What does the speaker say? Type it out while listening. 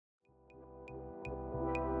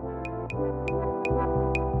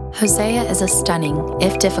Hosea is a stunning,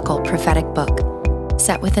 if difficult, prophetic book,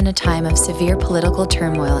 set within a time of severe political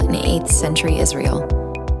turmoil in 8th century Israel.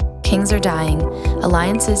 Kings are dying,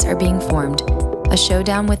 alliances are being formed, a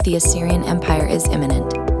showdown with the Assyrian Empire is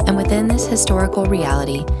imminent, and within this historical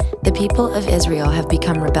reality, the people of Israel have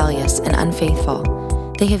become rebellious and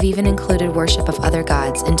unfaithful. They have even included worship of other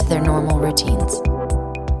gods into their normal routines.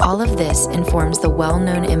 All of this informs the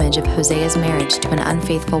well-known image of Hosea's marriage to an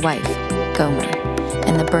unfaithful wife, Gomer,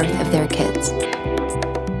 and the birth of their kids.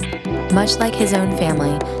 Much like his own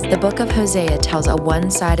family, the book of Hosea tells a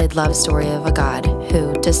one-sided love story of a God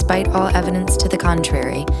who, despite all evidence to the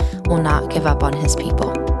contrary, will not give up on his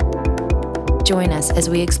people. Join us as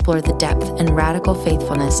we explore the depth and radical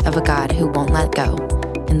faithfulness of a God who won't let go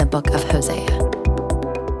in the book of Hosea.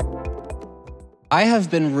 I have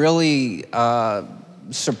been really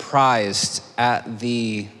surprised at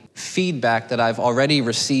the feedback that I've already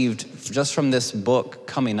received just from this book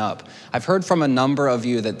coming up. I've heard from a number of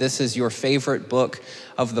you that this is your favorite book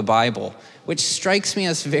of the Bible, which strikes me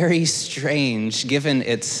as very strange given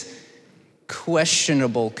its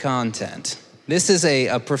questionable content. This is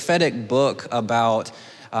a prophetic book about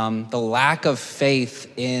the lack of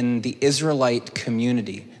faith in the Israelite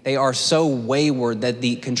community. They are so wayward that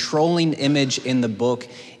the controlling image in the book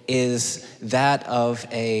is that of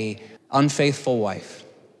an unfaithful wife.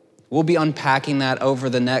 We'll be unpacking that over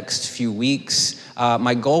the next few weeks.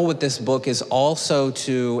 My goal with this book is also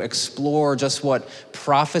to explore just what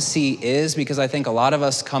prophecy is, because I think a lot of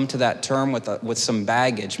us come to that term with some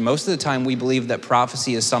baggage. Most of the time we believe that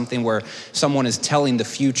prophecy is something where someone is telling the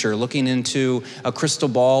future, looking into a crystal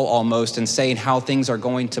ball almost and saying how things are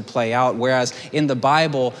going to play out. Whereas in the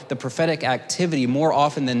Bible, the prophetic activity more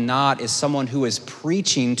often than not is someone who is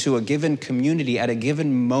preaching to a given community at a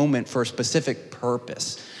given moment for a specific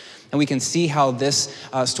purpose. And we can see how this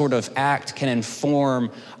sort of act can inform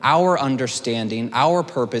our understanding, our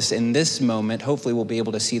purpose in this moment. Hopefully we'll be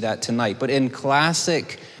able to see that tonight. But in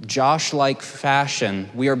classic Josh-like fashion,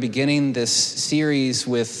 we are beginning this series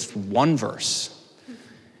with one verse.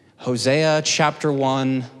 Hosea chapter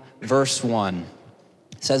 1, verse 1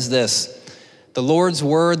 says this: "The Lord's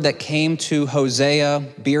word that came to Hosea,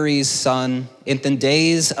 Beeri's son, in the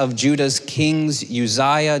days of Judah's kings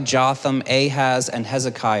Uzziah, Jotham, Ahaz, and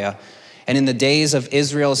Hezekiah, and in the days of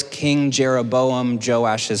Israel's king Jeroboam,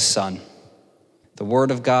 Joash's son." The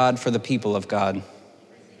word of God for the people of God.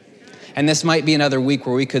 And this might be another week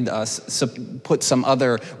where we could put some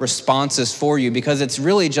other responses for you, because it's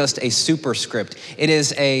really just a superscript. It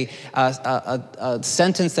is a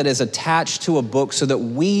sentence that is attached to a book so that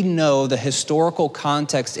we know the historical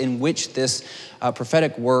context in which this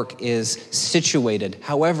prophetic work is situated.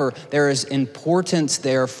 However, there is importance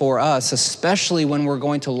there for us, especially when we're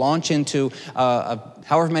going to launch into a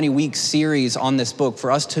however many weeks series on this book.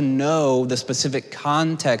 For us to know the specific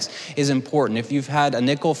context is important. If you've had a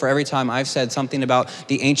nickel for every time I've said something about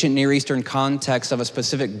the ancient Near Eastern context of a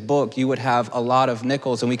specific book, you would have a lot of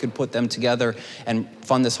nickels, and we could put them together and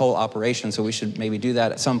fund this whole operation. So we should maybe do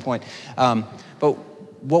that at some point. But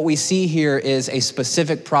what we see here is a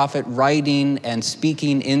specific prophet writing and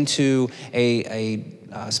speaking into a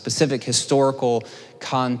specific historical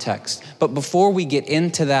context. But before we get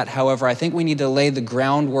into that, however, I think we need to lay the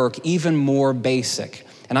groundwork even more basic.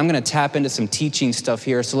 And I'm going to tap into some teaching stuff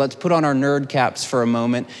here. So let's put on our nerd caps for a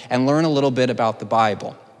moment and learn a little bit about the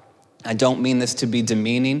Bible. I don't mean this to be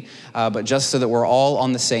demeaning, but just so that we're all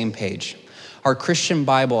on the same page. Our Christian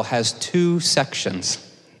Bible has two sections: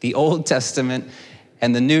 the Old Testament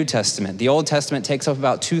and the New Testament. The Old Testament takes up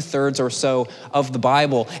about 2/3 or so of the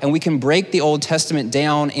Bible, and we can break the Old Testament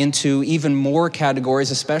down into even more categories,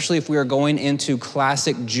 especially if we are going into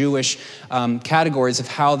classic Jewish categories of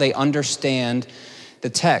how they understand the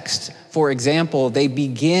text. For example, they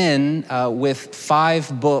begin with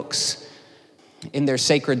 5 books in their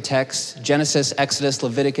sacred texts: Genesis, Exodus,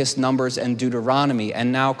 Leviticus, Numbers, and Deuteronomy.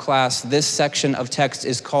 And now, class, this section of text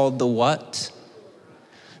is called the what?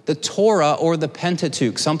 The Torah, or the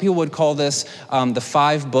Pentateuch. Some people would call this the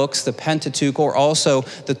 5 books, the Pentateuch, or also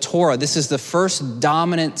the Torah. This is the first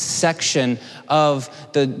dominant section of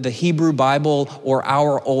the Hebrew Bible, or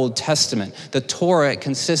our Old Testament. The Torah, it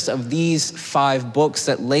consists of these 5 books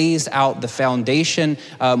that lays out the foundation,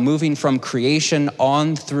 moving from creation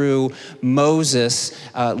on through Moses,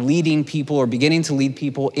 leading people, or beginning to lead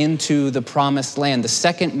people into the promised land. The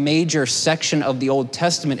second major section of the Old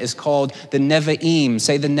Testament is called the Nevi'im.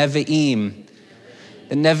 Say the Nevi'im.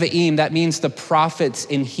 The Nevi'im, that means the prophets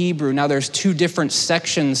in Hebrew. Now there's 2 different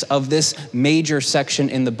sections of this major section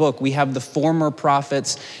in the book. We have the former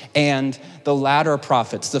prophets and the latter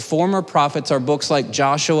prophets. The former prophets are books like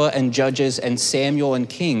Joshua and Judges and Samuel and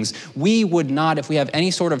Kings. We would not, if we have any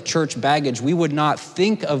sort of church baggage, we would not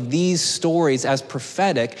think of these stories as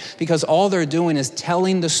prophetic because all they're doing is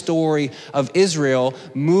telling the story of Israel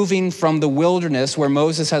moving from the wilderness where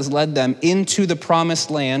Moses has led them into the promised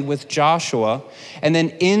land with Joshua and then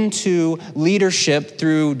into leadership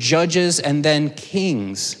through Judges and then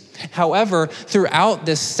Kings. However, throughout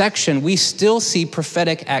this section, we still see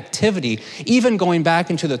prophetic activity. Even going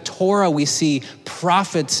back into the Torah, we see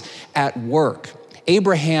prophets at work.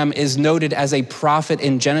 Abraham is noted as a prophet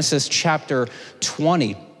in Genesis chapter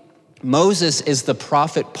 20. Moses is the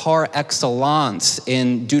prophet par excellence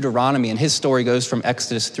in Deuteronomy, and his story goes from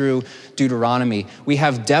Exodus through Deuteronomy. We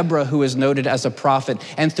have Deborah, who is noted as a prophet,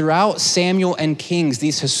 and throughout Samuel and Kings,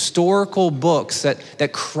 these historical books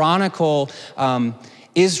that chronicle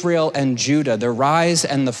Israel and Judah, the rise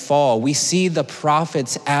and the fall, we see the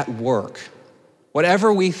prophets at work.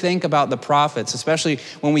 Whatever we think about the prophets, especially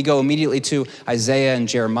when we go immediately to Isaiah and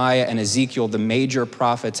Jeremiah and Ezekiel, the major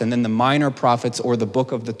prophets, and then the minor prophets or the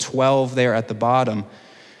book of the 12 there at the bottom,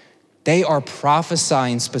 they are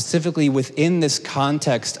prophesying specifically within this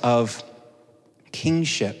context of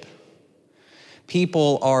kingship.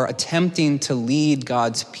 People are attempting to lead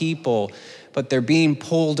God's people, but they're being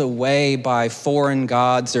pulled away by foreign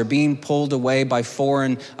gods. They're being pulled away by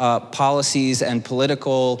foreign policies and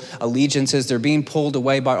political allegiances. They're being pulled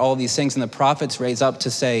away by all these things. And the prophets raise up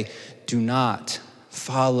to say, do not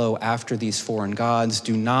follow after these foreign gods.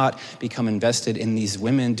 Do not become invested in these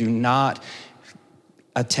women. Do not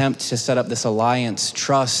attempt to set up this alliance.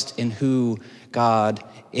 Trust in who God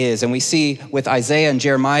is. And we see with Isaiah and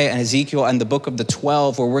Jeremiah and Ezekiel and the book of the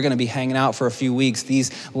 12, where we're going to be hanging out for a few weeks, these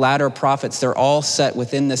latter prophets, they're all set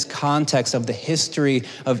within this context of the history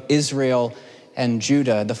of Israel and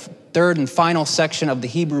Judah. The third and final section of the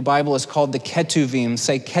Hebrew Bible is called the Ketuvim.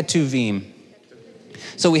 Say Ketuvim.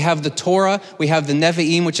 So we have the Torah, we have the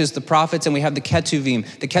Nevi'im, which is the prophets, and we have the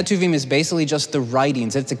Ketuvim. The Ketuvim is basically just the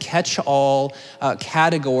writings. It's a catch-all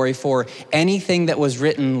category for anything that was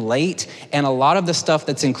written late, and a lot of the stuff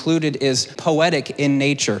that's included is poetic in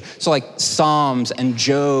nature. So like Psalms and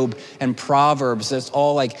Job and Proverbs, it's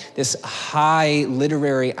all like this high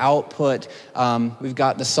literary output. We've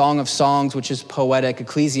got the Song of Songs, which is poetic,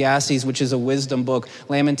 Ecclesiastes, which is a wisdom book,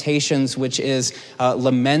 Lamentations, which is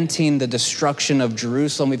lamenting the destruction of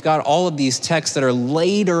Jerusalem. We've got all of these texts that are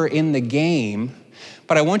later in the game,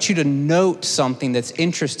 but I want you to note something that's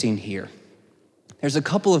interesting here. There's a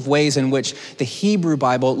couple of ways in which the Hebrew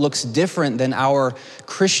Bible looks different than our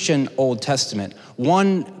Christian Old Testament.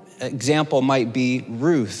 One example might be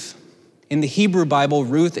Ruth. In the Hebrew Bible,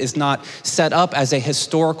 Ruth is not set up as a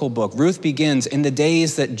historical book. Ruth begins in the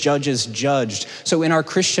days that judges judged. So in our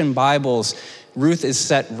Christian Bibles, Ruth is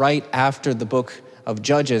set right after the book of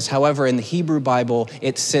Judges. However, in the Hebrew Bible,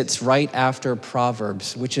 it sits right after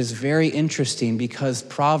Proverbs, which is very interesting because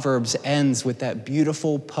Proverbs ends with that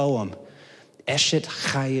beautiful poem, Eshet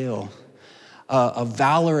Chayil, a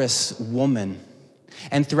valorous woman.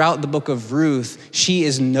 And throughout the book of Ruth, she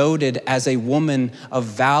is noted as a woman of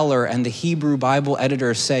valor. And the Hebrew Bible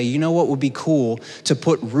editors say, you know what would be cool? To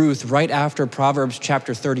put Ruth right after Proverbs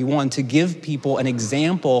chapter 31 to give people an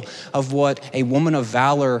example of what a woman of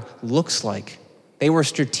valor looks like. They were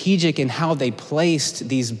strategic in how they placed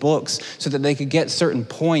these books so that they could get certain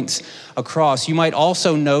points across. You might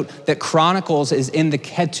also note that Chronicles is in the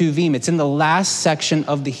Ketuvim. It's in the last section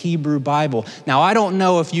of the Hebrew Bible. Now, I don't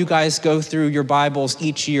know if you guys go through your Bibles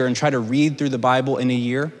each year and try to read through the Bible in a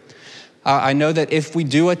year. I know that if we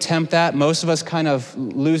do attempt that, most of us kind of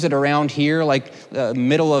lose it around here, like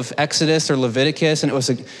middle of Exodus or Leviticus, and it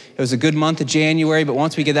was a good month of January, but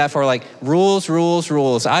once we get that far, like rules.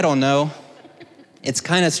 I don't know. It's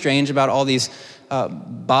kind of strange about all these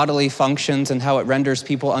bodily functions and how it renders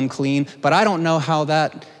people unclean, but I don't know how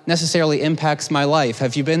that necessarily impacts my life.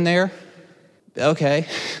 Have you been there? Okay,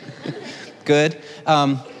 good.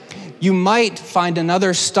 You might find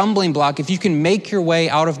another stumbling block if you can make your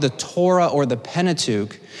way out of the Torah or the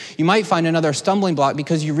Pentateuch. You might find another stumbling block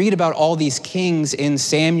because you read about all these kings in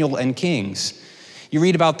Samuel and Kings. You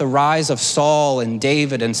read about the rise of Saul and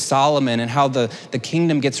David and Solomon and how the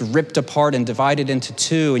kingdom gets ripped apart and divided into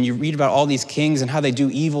two. And you read about all these kings and how they do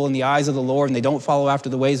evil in the eyes of the Lord and they don't follow after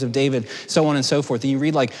the ways of David, so on and so forth. And you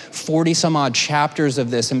read like 40 some odd chapters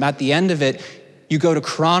of this. And at the end of it, you go to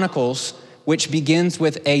Chronicles, which begins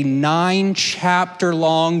with a 9-chapter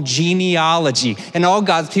long genealogy. And all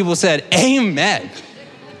God's people said, amen.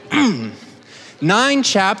 9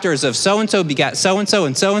 chapters of so-and-so begat so-and-so,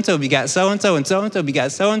 and so-and-so begat so-and-so, and so-and-so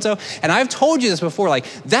begat so-and-so. And I've told you this before, like,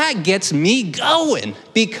 that gets me going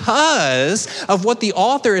because of what the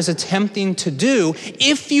author is attempting to do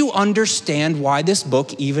if you understand why this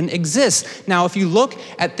book even exists. Now, if you look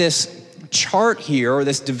at this chart here, or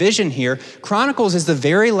this division here, Chronicles is the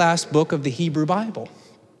very last book of the Hebrew Bible.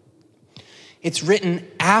 It's written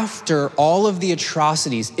after all of the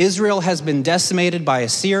atrocities. Israel has been decimated by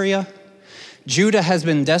Assyria. Judah has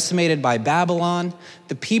been decimated by Babylon.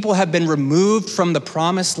 The people have been removed from the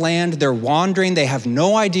promised land. They're wandering. They have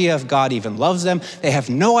no idea if God even loves them. They have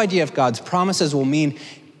no idea if God's promises will mean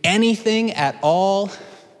anything at all.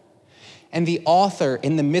 And the author,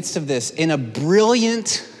 in the midst of this, in a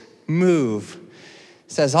brilliant move,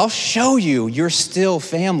 says, I'll show you you're still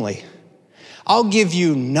family. I'll give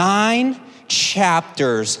you 9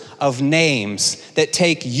 chapters of names that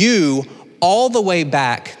take you all the way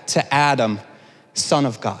back to Adam, son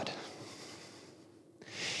of God.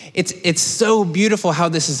 It's so beautiful how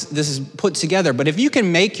this is put together. But if you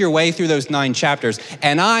can make your way through those 9 chapters,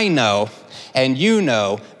 and I know, and you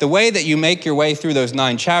know, the way that you make your way through those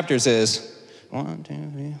 9 chapters is 1, 2,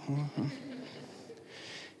 3, 4.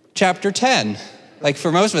 Chapter 10. Like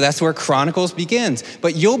for most of it, that's where Chronicles begins.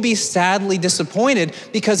 But you'll be sadly disappointed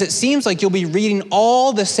because it seems like you'll be reading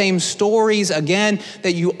all the same stories again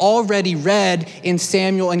that you already read in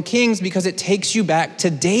Samuel and Kings because it takes you back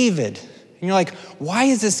to David. And you're like, why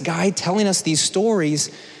is this guy telling us these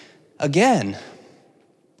stories again?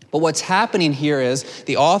 But what's happening here is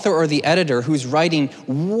the author or the editor who's writing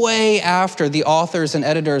way after the authors and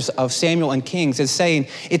editors of Samuel and Kings is saying,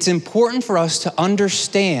 it's important for us to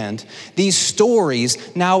understand these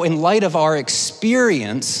stories now in light of our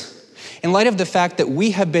experience, in light of the fact that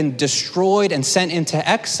we have been destroyed and sent into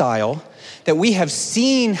exile, that we have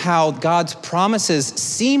seen how God's promises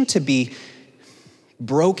seem to be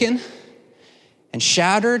broken and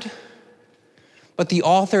shattered. But the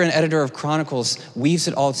author and editor of Chronicles weaves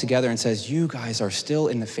it all together and says, you guys are still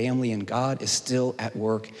in the family and God is still at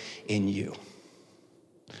work in you.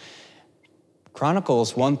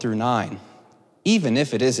 Chronicles 1 through 9, even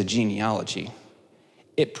if it is a genealogy,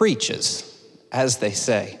 it preaches, as they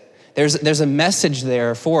say. There's a message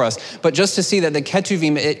there for us. But just to see that the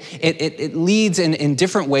Ketuvim, it leads in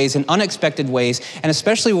different ways, in unexpected ways, and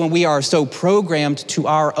especially when we are so programmed to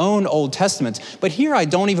our own Old Testaments. But here I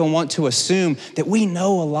don't even want to assume that we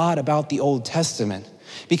know a lot about the Old Testament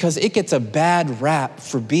because it gets a bad rap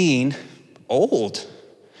for being old,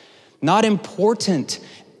 not important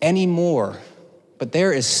anymore. But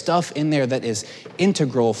there is stuff in there that is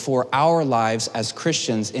integral for our lives as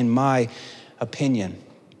Christians, in my opinion.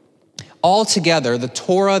 Altogether, the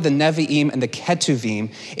Torah, the Nevi'im, and the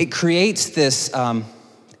Ketuvim, it creates this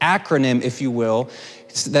acronym, if you will,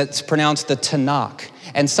 that's pronounced the Tanakh.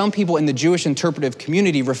 And some people in the Jewish interpretive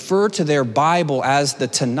community refer to their Bible as the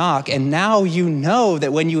Tanakh. And now you know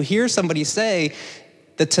that when you hear somebody say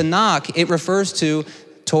the Tanakh, it refers to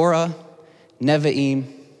Torah, Nevi'im,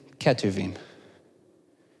 Ketuvim.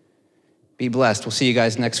 Be blessed. We'll see you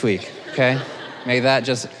guys next week, okay? May that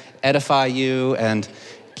just edify you and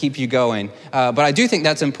keep you going. But I do think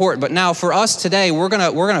that's important. But now for us today, we're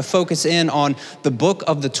gonna focus in on the book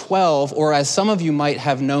of the 12, or as some of you might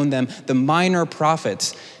have known them, the minor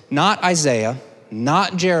prophets. Not Isaiah,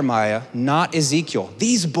 not Jeremiah, not Ezekiel.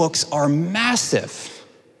 These books are massive.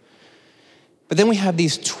 But then we have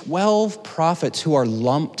these 12 prophets who are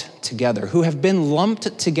lumped together, who have been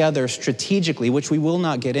lumped together strategically, which we will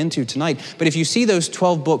not get into tonight. But if you see those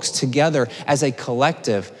 12 books together as a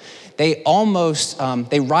collective, they almost,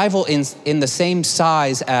 they rival in the same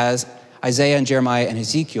size as Isaiah and Jeremiah and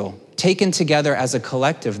Ezekiel. Taken together as a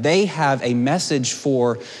collective, they have a message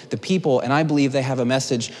for the people, and I believe they have a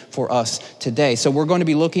message for us today. So we're going to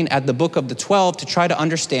be looking at the book of the 12 to try to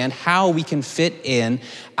understand how we can fit in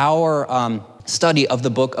our study of the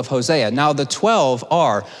book of Hosea. Now, the 12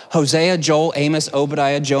 are Hosea, Joel, Amos,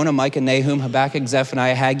 Obadiah, Jonah, Micah, Nahum, Habakkuk,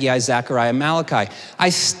 Zephaniah, Haggai, Zechariah, Malachi. I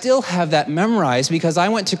still have that memorized because I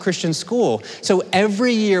went to Christian school. So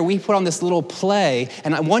every year we put on this little play,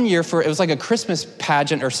 and one year it was like a Christmas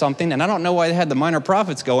pageant or something, and I don't know why they had the minor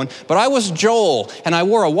prophets going, but I was Joel, and I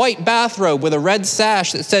wore a white bathrobe with a red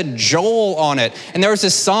sash that said Joel on it. And there was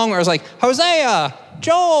this song where I was like, Hosea,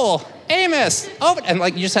 Joel, Amos, and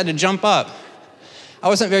like you just had to jump up. I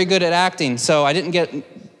wasn't very good at acting, so I didn't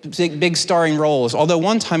get big starring roles. Although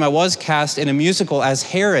one time I was cast in a musical as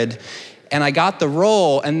Herod, and I got the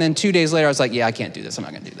role, and then 2 days later I was like, yeah, I can't do this, I'm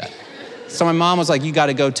not gonna do that. So my mom was like, you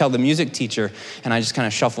gotta go tell the music teacher, and I just kind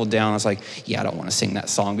of shuffled down. I was like, yeah, I don't wanna sing that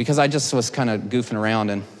song, because I just was kind of goofing around,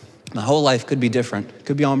 and my whole life could be different.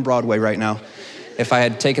 Could be on Broadway right now. if I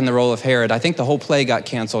had taken the role of Herod. I think the whole play got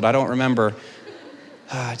canceled. I don't remember.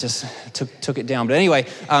 I just took it down. But anyway,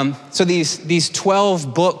 so these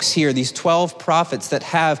 12 books here, these 12 prophets that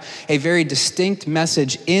have a very distinct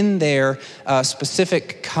message in their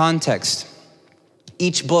specific context.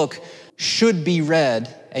 Each book should be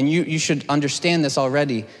read, and you should understand this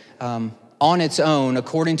already, on its own,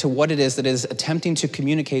 according to what it is that is attempting to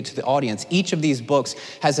communicate to the audience. Each of these books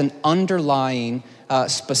has an underlying,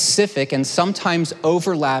 specific, and sometimes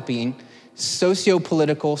overlapping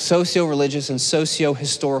socio-political, socio-religious, and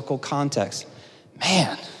socio-historical context.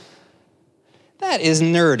 Man, that is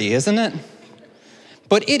nerdy, isn't it?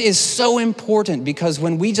 But it is so important because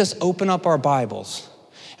when we just open up our Bibles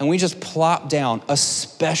and we just plop down,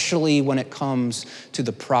 especially when it comes to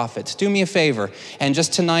the prophets. Do me a favor, and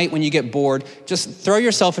just tonight when you get bored, just throw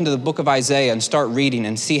yourself into the book of Isaiah and start reading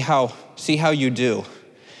and see how you do.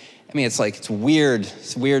 I mean, it's weird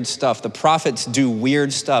stuff. The prophets do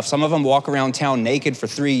weird stuff. Some of them walk around town naked for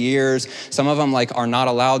 3 years. Some of them are not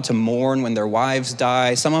allowed to mourn when their wives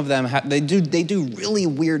die. Some of them they do really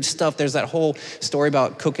weird stuff. There's that whole story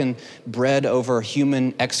about cooking bread over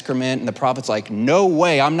human excrement, and the prophet's like, no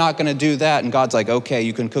way, I'm not gonna do that. And God's like, okay,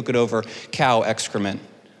 you can cook it over cow excrement.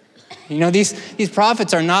 You know, these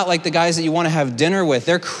prophets are not like the guys that you want to have dinner with.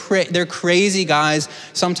 They're crazy guys,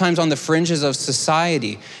 sometimes on the fringes of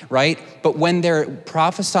society, right? But when they're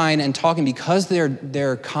prophesying and talking, because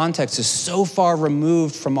their context is so far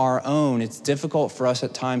removed from our own, it's difficult for us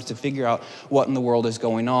at times to figure out what in the world is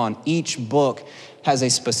going on. Each book has a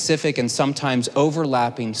specific and sometimes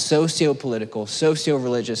overlapping socio-political,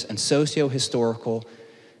 socio-religious, and socio-historical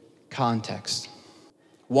context.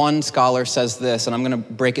 One scholar says this, and I'm going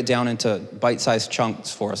to break it down into bite-sized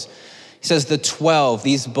chunks for us. He says the 12,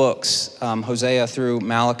 these books, Hosea through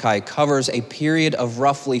Malachi, covers a period of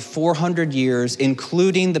roughly 400 years,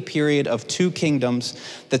 including the period of 2 kingdoms,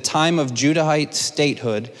 the time of Judahite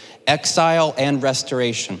statehood, exile, and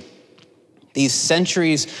restoration. These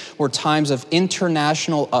centuries were times of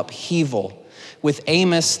international upheaval. With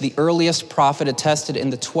Amos, the earliest prophet attested in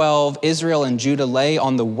the 12, Israel and Judah lay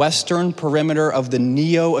on the western perimeter of the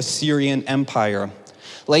Neo-Assyrian Empire.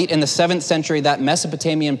 Late in the 7th century, that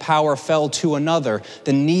Mesopotamian power fell to another,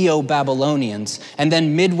 the Neo-Babylonians. And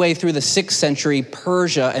then midway through the 6th century,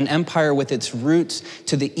 Persia, an empire with its roots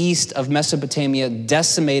to the east of Mesopotamia,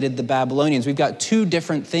 decimated the Babylonians. We've got 2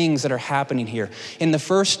 different things that are happening here. In the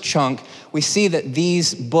first chunk, we see that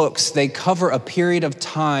these books, they cover a period of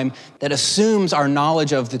time that assumes our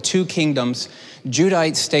knowledge of the 2 kingdoms,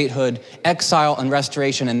 Judahite statehood, exile, and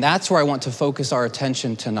restoration. And that's where I want to focus our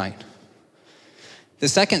attention tonight. The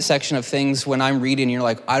second section of things, when I'm reading, you're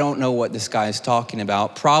like, I don't know what this guy is talking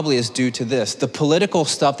about, probably is due to this. The political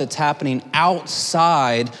stuff that's happening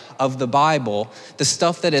outside of the Bible, the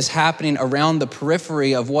stuff that is happening around the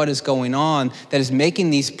periphery of what is going on that is making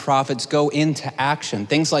these prophets go into action.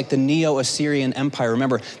 Things like the Neo-Assyrian Empire.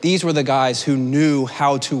 Remember, these were the guys who knew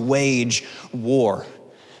how to wage war.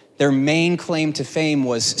 Their main claim to fame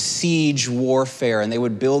was siege warfare, and they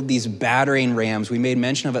would build these battering rams. We made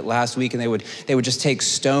mention of it last week, and they would just take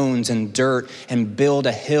stones and dirt and build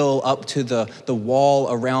a hill up to the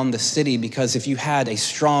wall around the city, because if you had a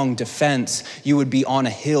strong defense, you would be on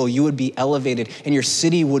a hill, you would be elevated, and your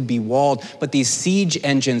city would be walled. But these siege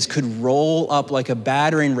engines could roll up like a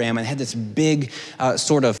battering ram, and it had this big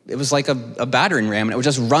it was like a battering ram, and it would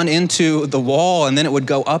just run into the wall, and then it would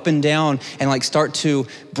go up and down and start to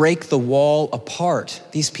break the wall apart.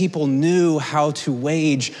 These people knew how to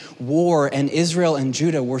wage war, and Israel and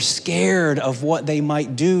Judah were scared of what they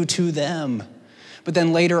might do to them. But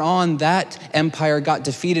then later on, that empire got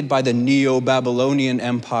defeated by the Neo-Babylonian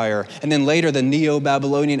Empire. And then later, the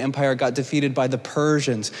Neo-Babylonian Empire got defeated by the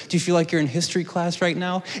Persians. Do you feel like you're in history class right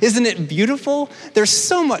now? Isn't it beautiful? There's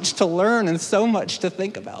so much to learn and so much to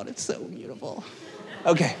think about. It's so beautiful.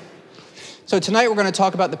 Okay. So tonight we're going to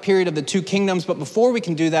talk about the period of the 2 kingdoms, but before we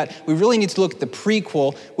can do that, we really need to look at the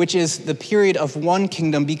prequel, which is the period of 1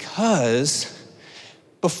 kingdom, because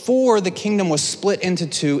before the kingdom was split into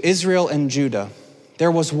 2, Israel and Judah,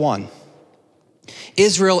 there was one.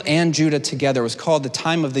 Israel and Judah together was called the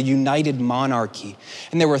time of the united monarchy.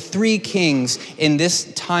 And there were 3 kings in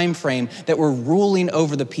this time frame that were ruling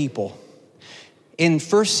over the people. In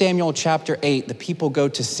 1 Samuel chapter 8, the people go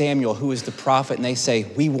to Samuel, who is the prophet, and they say,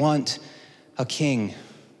 we want a king.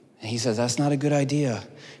 And he says, that's not a good idea.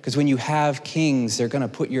 Because when you have kings, they're going to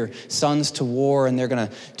put your sons to war, and they're going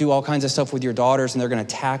to do all kinds of stuff with your daughters, and they're going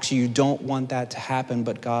to tax you. You don't want that to happen.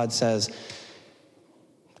 But God says,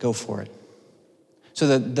 go for it.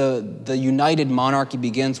 So the united monarchy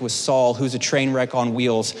begins with Saul, who's a train wreck on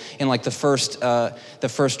wheels. In like the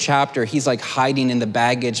first chapter, he's like hiding in the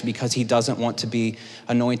baggage because he doesn't want to be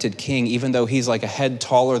anointed king, even though he's like a head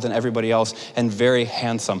taller than everybody else and very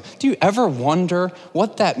handsome. Do you ever wonder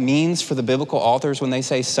what that means for the biblical authors when they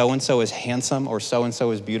say so-and-so is handsome or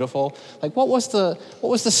so-and-so is beautiful? Like what was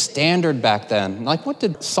the standard back then? Like what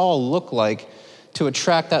did Saul look like to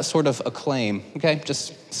attract that sort of acclaim? Okay,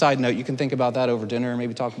 just side note, you can think about that over dinner,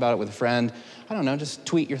 maybe talk about it with a friend. I don't know, just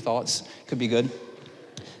tweet your thoughts, could be good.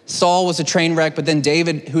 Saul was a train wreck, but then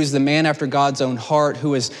David, who's the man after God's own heart,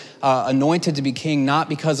 who is anointed to be king, not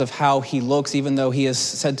because of how he looks, even though he is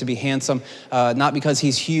said to be handsome, not because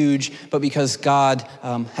he's huge, but because God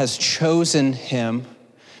has chosen him,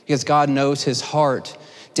 because God knows his heart.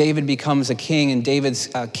 David becomes a king, and David's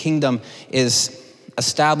kingdom is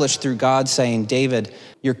established through God saying, David,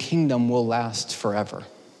 your kingdom will last forever.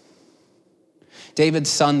 David's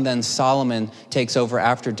son, then Solomon, takes over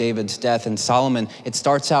after David's death. And Solomon, it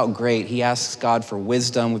starts out great. He asks God for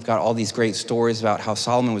wisdom. We've got all these great stories about how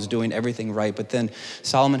Solomon was doing everything right. But then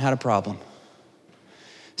Solomon had a problem.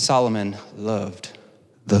 Solomon loved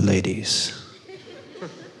the ladies.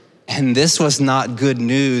 And this was not good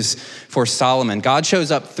news for Solomon. God shows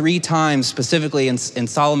up 3 times specifically in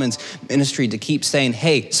Solomon's ministry to keep saying,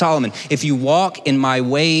 hey, Solomon, if you walk in my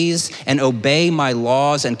ways and obey my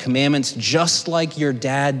laws and commandments just like your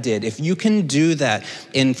dad did, if you can do that,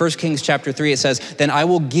 in 1 Kings chapter 3, it says, then I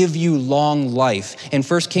will give you long life. In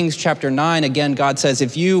 1 Kings chapter 9, again, God says,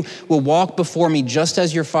 if you will walk before me just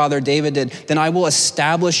as your father David did, then I will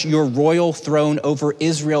establish your royal throne over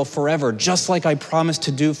Israel forever, just like I promised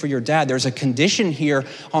to do for your dad. There's a condition here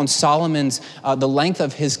on Solomon's, the length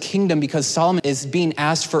of his kingdom, because Solomon is being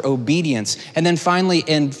asked for obedience. And then finally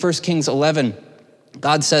in 1 Kings 11,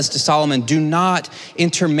 God says to Solomon, do not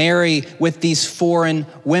intermarry with these foreign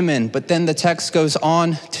women. But then the text goes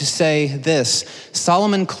on to say this,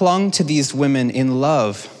 Solomon clung to these women in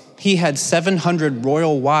love. He had 700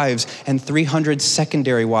 royal wives and 300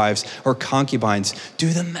 secondary wives or concubines. Do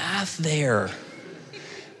the math there.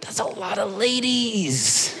 That's a lot of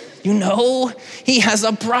ladies. You know, he has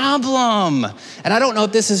a problem. And I don't know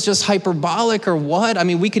if this is just hyperbolic or what. I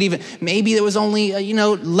mean, we could even, maybe there was only,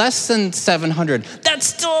 less than 700. That's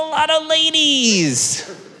still a lot of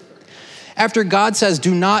ladies. After God says,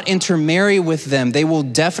 do not intermarry with them, they will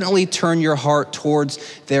definitely turn your heart towards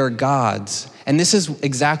their gods. And this is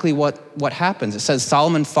exactly what happens. It says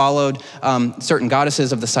Solomon followed certain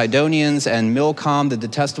goddesses of the Sidonians and Milcom, the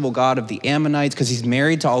detestable god of the Ammonites, because he's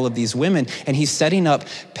married to all of these women. And he's setting up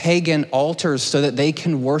pagan altars so that they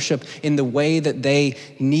can worship in the way that they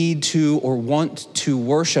need to or want to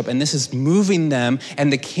worship. And this is moving them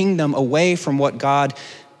and the kingdom away from what God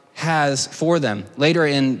has for them. Later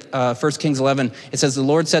in 1 Kings 11, it says, the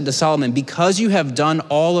Lord said to Solomon, because you have done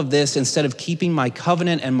all of this instead of keeping my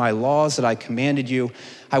covenant and my laws that I commanded you,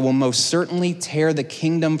 I will most certainly tear the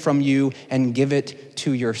kingdom from you and give it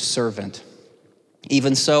to your servant.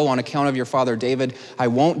 Even so, on account of your father David, I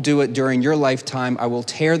won't do it during your lifetime. I will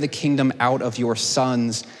tear the kingdom out of your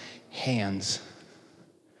son's hands.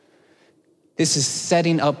 This is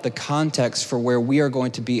setting up the context for where we are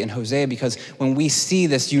going to be in Hosea, because when we see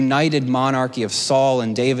this united monarchy of Saul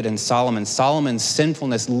and David and Solomon, Solomon's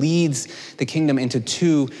sinfulness leads the kingdom into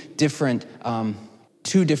two different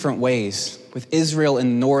ways, with Israel in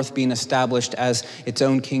the north being established as its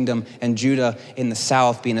own kingdom and Judah in the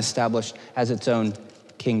south being established as its own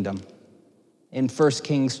kingdom. In 1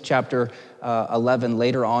 Kings chapter 11,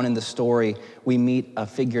 later on in the story, we meet a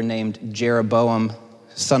figure named Jeroboam,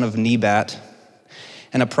 son of Nebat,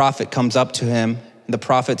 and a prophet comes up to him. The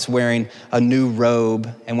prophet's wearing a new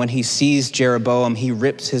robe, and when he sees Jeroboam, he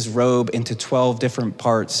rips his robe into 12 different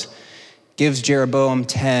parts, gives Jeroboam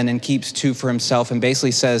 10 and keeps 2 for himself, and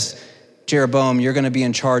basically says, Jeroboam, you're going to be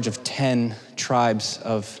in charge of 10 tribes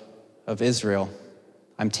of Israel.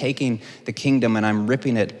 I'm taking the kingdom and I'm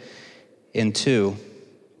ripping it in 2.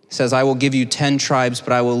 Says, I will give you 10 tribes,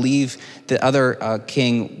 but I will leave the other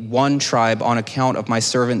king 1 tribe on account of my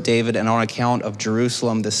servant David and on account of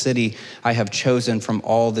Jerusalem, the city I have chosen from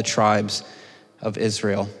all the tribes of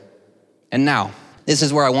Israel. And now, this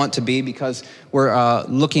is where I want to be, because we're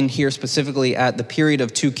looking here specifically at the period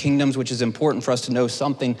of 2 kingdoms, which is important for us to know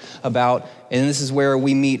something about. And this is where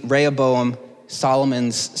we meet Rehoboam,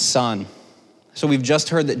 Solomon's son. So we've just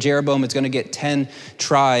heard that Jeroboam is going to get 10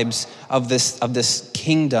 tribes of this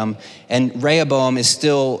kingdom, and Rehoboam is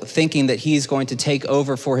still thinking that he's going to take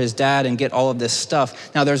over for his dad and get all of this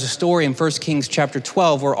stuff. Now there's a story in 1 Kings chapter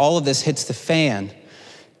 12 where all of this hits the fan.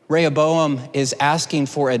 Rehoboam is asking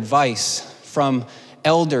for advice from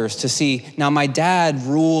elders to see. Now, my dad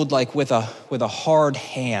ruled like with a hard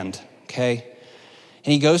hand, okay?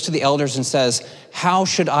 And he goes to the elders and says, how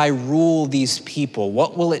should I rule these people?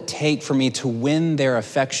 What will it take for me to win their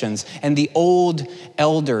affections? And the old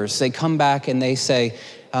elders, they come back and they say,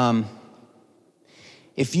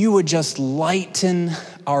 if you would just lighten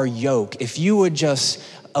our yoke, if you would just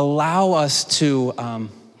allow us to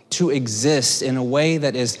exist in a way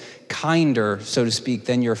that is kinder, so to speak,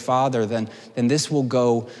 than your father, then this will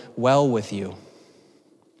go well with you.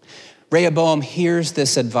 Rehoboam hears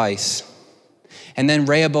this advice. And then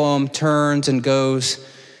Rehoboam turns and goes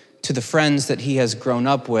to the friends that he has grown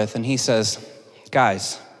up with, and he says,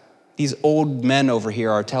 guys, these old men over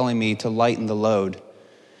here are telling me to lighten the load.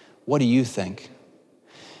 What do you think?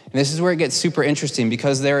 And this is where it gets super interesting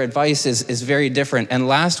because their advice is very different. And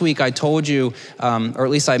last week I told you, or at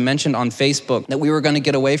least I mentioned on Facebook, that we were going to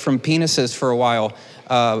get away from penises for a while,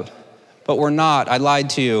 but we're not. I lied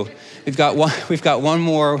to you. We've got one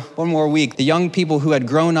more week. The young people who had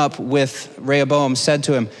grown up with Rehoboam said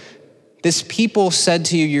to him, this people said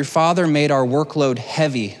to you, your father made our workload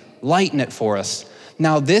heavy. Lighten it for us.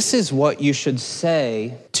 Now this is what you should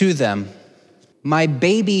say to them. My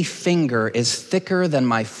baby finger is thicker than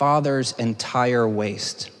my father's entire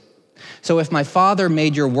waist. So if my father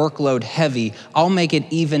made your workload heavy, I'll make it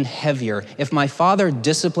even heavier. If my father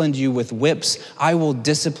disciplined you with whips, I will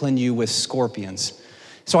discipline you with scorpions.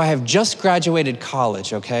 So I have just graduated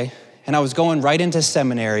college, okay? And I was going right into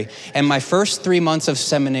seminary. And my first 3 months of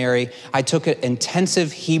seminary, I took an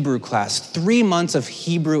intensive Hebrew class, 3 months of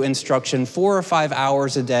Hebrew instruction, 4 or 5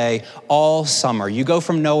 hours a day, all summer. You go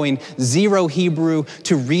from knowing zero Hebrew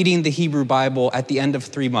to reading the Hebrew Bible at the end of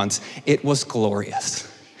 3 months. It was glorious.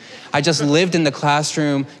 I just lived in the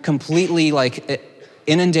classroom, completely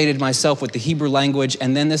inundated myself with the Hebrew language.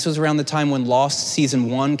 And then this was around the time when Lost Season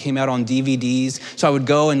 1 came out on DVDs. So I would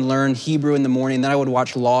go and learn Hebrew in the morning. Then I would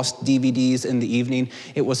watch Lost DVDs in the evening.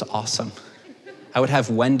 It was awesome. I would have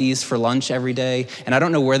Wendy's for lunch every day. And I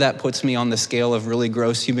don't know where that puts me on the scale of really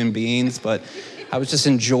gross human beings, but I was just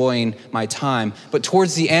enjoying my time. But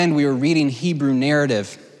towards the end, we were reading Hebrew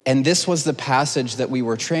narrative. And this was the passage that we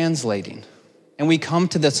were translating. And we come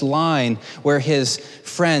to this line where his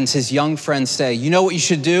young friends say, you know what you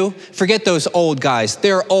should do? Forget those old guys.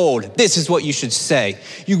 They're old. This is what you should say.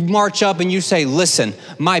 You march up and you say, listen,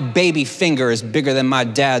 my baby finger is bigger than my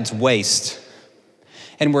dad's waist.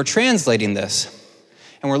 And we're translating this.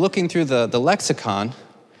 And we're looking through the lexicon.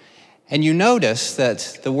 And you notice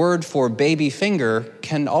that the word for baby finger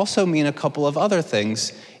can also mean a couple of other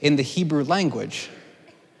things in the Hebrew language.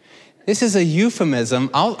 This is a euphemism.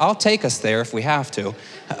 I'll take us there if we have to.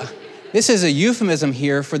 This is a euphemism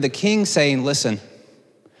here for the king saying, listen,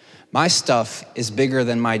 my stuff is bigger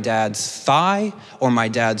than my dad's thigh or my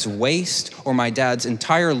dad's waist or my dad's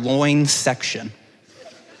entire loin section.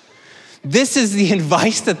 This is the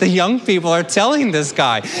advice that the young people are telling this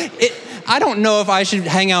guy. I don't know if I should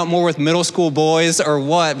hang out more with middle school boys or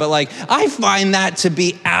what, but I find that to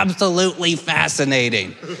be absolutely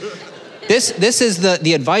fascinating. This is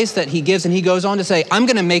the advice that he gives, and he goes on to say, I'm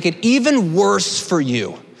gonna make it even worse for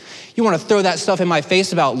you. You wanna throw that stuff in my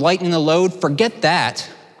face about lightening the load? Forget that.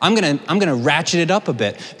 I'm gonna ratchet it up a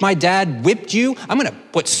bit. If my dad whipped you, I'm gonna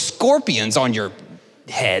put scorpions on your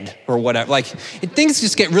head or whatever. Things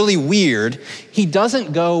just get really weird. He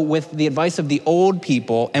doesn't go with the advice of the old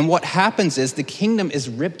people, and what happens is the kingdom is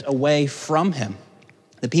ripped away from him.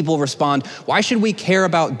 The people respond, why should we care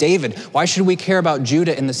about David? Why should we care about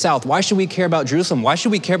Judah in the south? Why should we care about Jerusalem? Why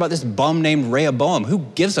should we care about this bum named Rehoboam? Who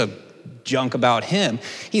gives a junk about him?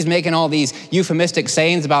 He's making all these euphemistic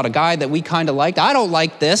sayings about a guy that we kind of liked. I don't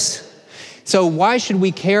like this. So why should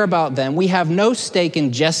we care about them? We have no stake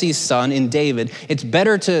in Jesse's son, in David. It's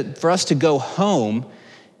better for us to go home.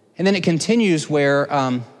 And then it continues where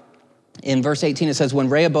in verse 18 it says, when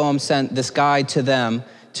Rehoboam sent this guy to them,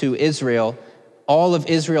 to Israel, all of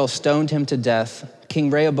Israel stoned him to death. King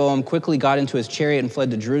Rehoboam quickly got into his chariot and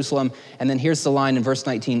fled to Jerusalem. And then here's the line in verse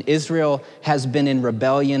 19, Israel has been in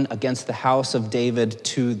rebellion against the house of David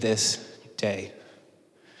to this day.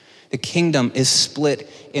 The kingdom is split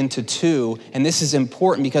into two, and this is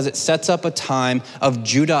important because it sets up a time of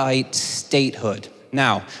Judahite statehood.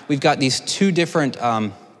 Now, we've got these two different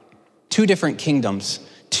kingdoms,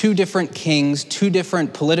 two different kings, two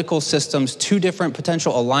different political systems, two different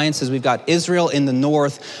potential alliances. We've got Israel in the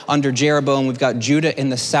north under Jeroboam. We've got Judah in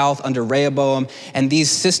the south under Rehoboam. And these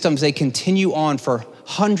systems, they continue on for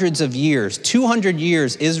hundreds of years. 200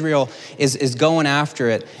 years, Israel is going after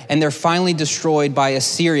it. And they're finally destroyed by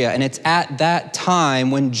Assyria. And it's at that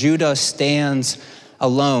time when Judah stands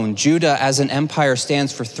alone. Judah as an empire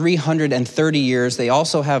stands for 330 years. They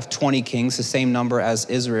also have 20 kings, the same number as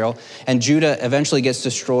Israel. And Judah eventually gets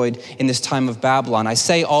destroyed in this time of Babylon. I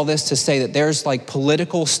say all this to say that there's like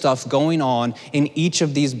political stuff going on in each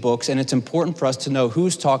of these books, and it's important for us to know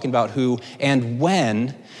who's talking about who and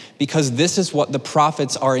when, because this is what the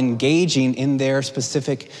prophets are engaging in their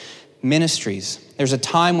specific ministries. There's a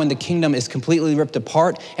time when the kingdom is completely ripped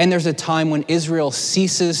apart, and there's a time when Israel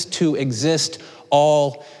ceases to exist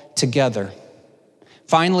all together.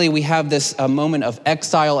 Finally, we have this moment of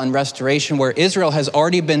exile and restoration where Israel has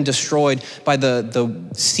already been destroyed by the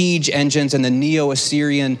siege engines and the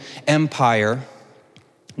Neo-Assyrian Empire.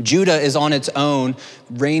 Judah is on its own,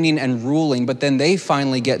 reigning and ruling, but then they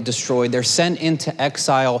finally get destroyed. They're sent into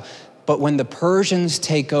exile. But when the Persians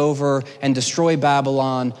take over and destroy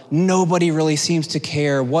Babylon, nobody really seems to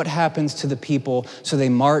care what happens to the people. So they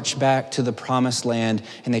march back to the promised land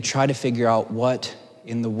and they try to figure out what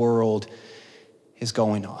in the world is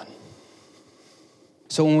going on.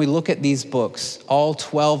 So when we look at these books, all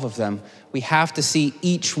 12 of them, we have to see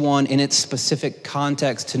each one in its specific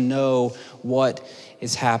context to know what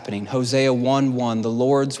is happening. Hosea 1:1, the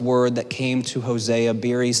Lord's word that came to Hosea,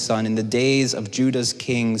 Beeri's son, in the days of Judah's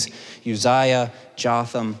kings, Uzziah,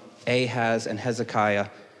 Jotham, Ahaz, and Hezekiah,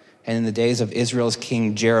 and in the days of Israel's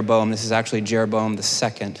king Jeroboam. This is actually Jeroboam the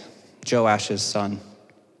second, Joash's son.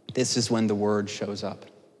 This is when the word shows up.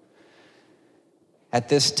 At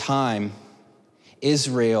this time,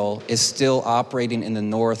 Israel is still operating in the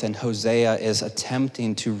north, and Hosea is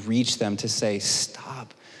attempting to reach them to say,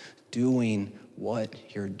 stop doing what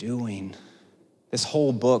you're doing. This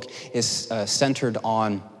whole book is centered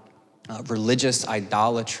on religious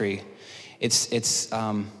idolatry. It's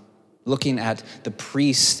looking at the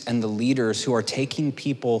priests and the leaders who are taking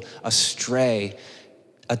people astray,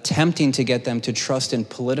 attempting to get them to trust in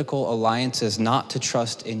political alliances, not to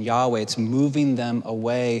trust in Yahweh. It's moving them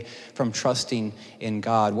away from trusting in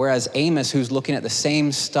God. Whereas Amos, who's looking at the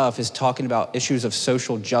same stuff, is talking about issues of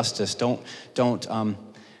social justice. Don't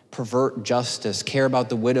pervert justice, care about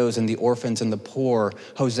the widows and the orphans and the poor.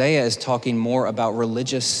 Hosea is talking more about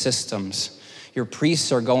religious systems. Your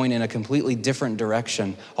priests are going in a completely different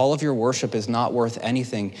direction. All of your worship is not worth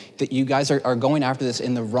anything. That you guys are going after this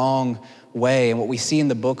in the wrong way. And what we see in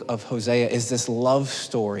the book of Hosea is this love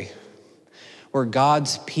story where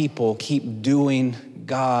God's people keep doing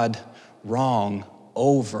God wrong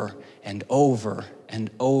over and over and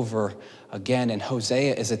over again. And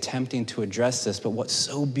Hosea is attempting to address this. But what's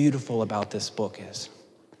so beautiful about this book is,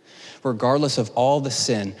 regardless of all the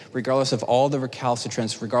sin, regardless of all the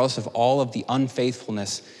recalcitrance, regardless of all of the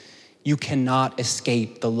unfaithfulness, you cannot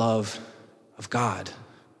escape the love of God.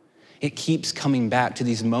 It keeps coming back to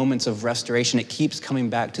these moments of restoration. It keeps coming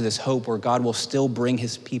back to this hope where God will still bring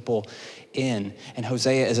his people in. And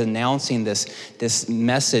Hosea is announcing this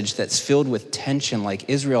message that's filled with tension, like,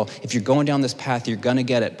 Israel, if you're going down this path, you're gonna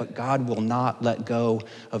get it, but God will not let go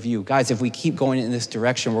of you. Guys, if we keep going in this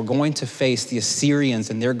direction, we're going to face the Assyrians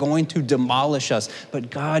and they're going to demolish us, but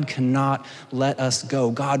God cannot let us go.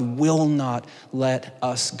 God will not let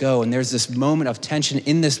us go. And there's this moment of tension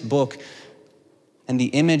in this book, and the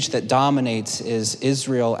image that dominates is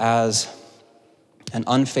Israel as an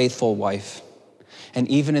unfaithful wife. And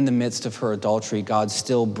even in the midst of her adultery, God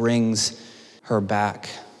still brings her back.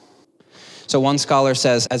 So one scholar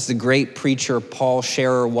says, as the great preacher Paul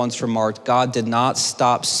Scherer once remarked, God did not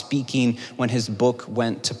stop speaking when his book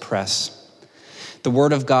went to press. The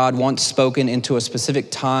word of God, once spoken into a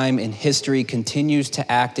specific time in history, continues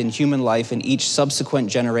to act in human life in each subsequent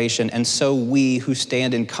generation. And so we who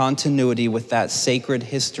stand in continuity with that sacred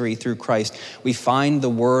history through Christ, we find the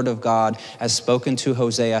word of God as spoken to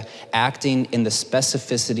Hosea acting in the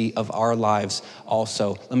specificity of our lives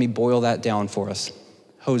also. Let me boil that down for us.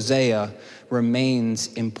 Hosea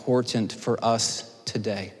remains important for us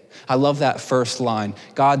today. I love that first line.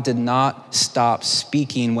 God did not stop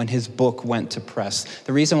speaking when his book went to press.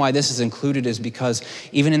 The reason why this is included is because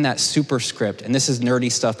even in that superscript, and this is nerdy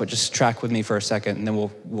stuff, but just track with me for a second and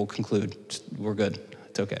then we'll conclude. We're good.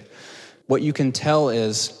 It's okay. What you can tell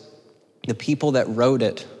is the people that wrote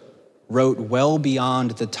it wrote well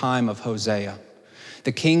beyond the time of Hosea.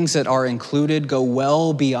 The kings that are included go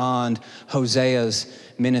well beyond Hosea's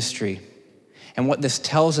ministry. And what this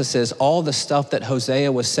tells us is all the stuff that Hosea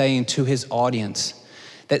was saying to his audience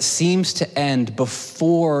that seems to end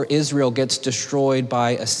before Israel gets destroyed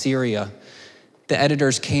by Assyria. The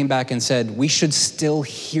editors came back and said, we should still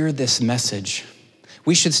hear this message.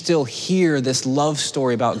 We should still hear this love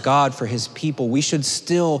story about God for his people. We should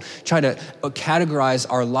still try to categorize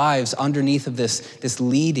our lives underneath of this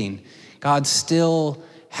leading. God still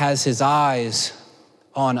has his eyes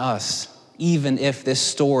on us. Even if this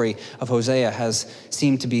story of Hosea has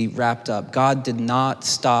seemed to be wrapped up, God did not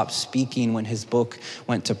stop speaking when his book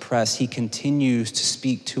went to press. He continues to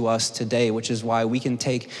speak to us today, which is why we can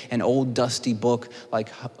take an old dusty book like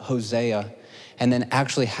Hosea and then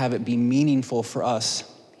actually have it be meaningful for us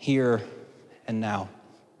here and now.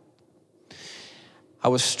 I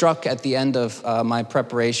was struck at the end of my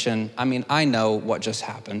preparation. I know what just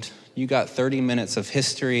happened. You got 30 minutes of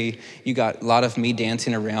history. You got a lot of me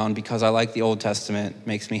dancing around because I like the Old Testament.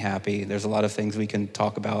 Makes me happy. There's a lot of things we can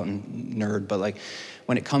talk about and nerd, but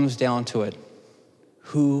when it comes down to it,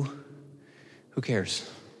 who cares?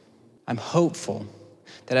 I'm hopeful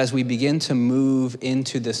that as we begin to move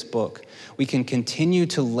into this book, we can continue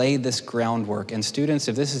to lay this groundwork. And students,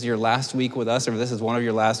 if this is your last week with us, or if this is one of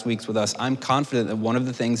your last weeks with us, I'm confident that one of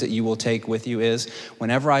the things that you will take with you is,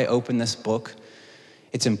 whenever I open this book,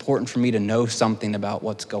 it's important for me to know something about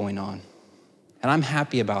what's going on. And I'm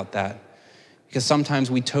happy about that, because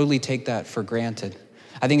sometimes we totally take that for granted.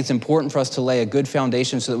 I think it's important for us to lay a good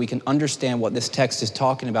foundation so that we can understand what this text is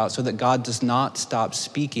talking about, so that God does not stop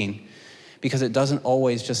speaking, because it doesn't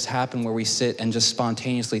always just happen where we sit and just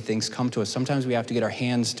spontaneously things come to us. Sometimes we have to get our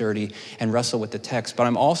hands dirty and wrestle with the text. But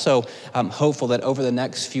I'm also hopeful that over the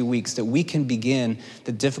next few weeks that we can begin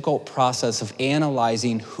the difficult process of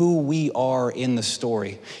analyzing who we are in the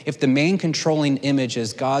story. If the main controlling image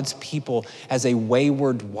is God's people as a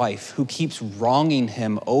wayward wife who keeps wronging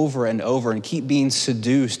him over and over and keep being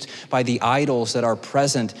seduced by the idols that are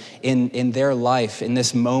present in their life in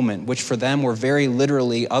this moment, which for them were very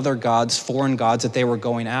literally other gods, foreign gods that they were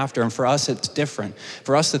going after. And for us, it's different.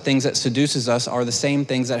 For us, the things that seduces us are the same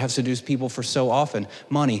things that have seduced people for so often.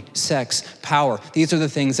 Money, sex, power. These are the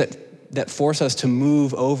things that force us to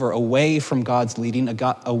move over away from God's leading,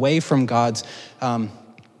 away from God's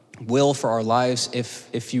will for our lives,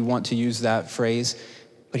 if you want to use that phrase.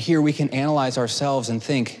 But here we can analyze ourselves and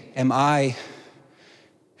think, am I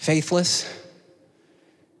faithless?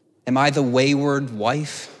 Am I the wayward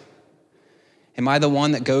wife? Am I the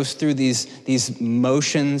one that goes through these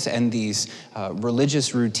motions and these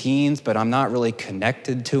religious routines, but I'm not really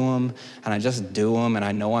connected to them, and I just do them, and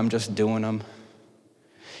I know I'm just doing them?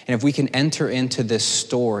 And if we can enter into this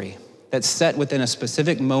story that's set within a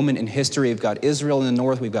specific moment in history, we've got Israel in the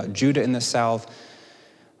north, we've got Judah in the south.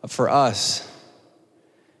 For us,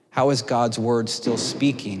 how is God's word still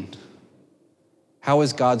speaking? How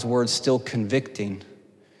is God's word still convicting?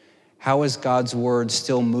 How is God's word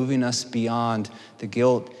still moving us beyond the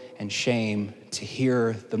guilt and shame to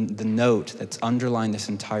hear the note that's underlying this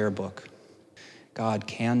entire book? God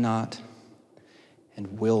cannot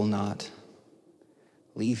and will not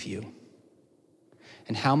leave you.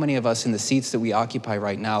 And how many of us in the seats that we occupy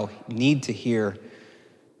right now need to hear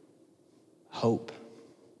hope?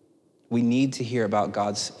 We need to hear about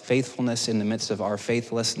God's faithfulness in the midst of our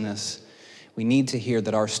faithlessness. We need to hear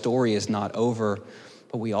that our story is not over,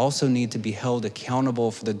 but we also need to be held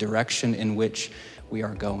accountable for the direction in which we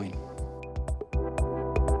are going.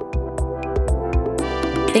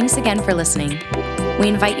 Thanks again for listening. We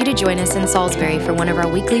invite you to join us in Salisbury for one of our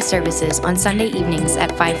weekly services on Sunday evenings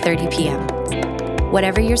at 5:30 p.m.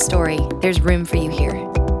 Whatever your story, there's room for you here.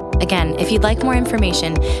 Again, if you'd like more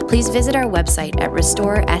information, please visit our website at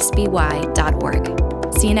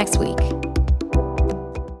restoresby.org. See you next week.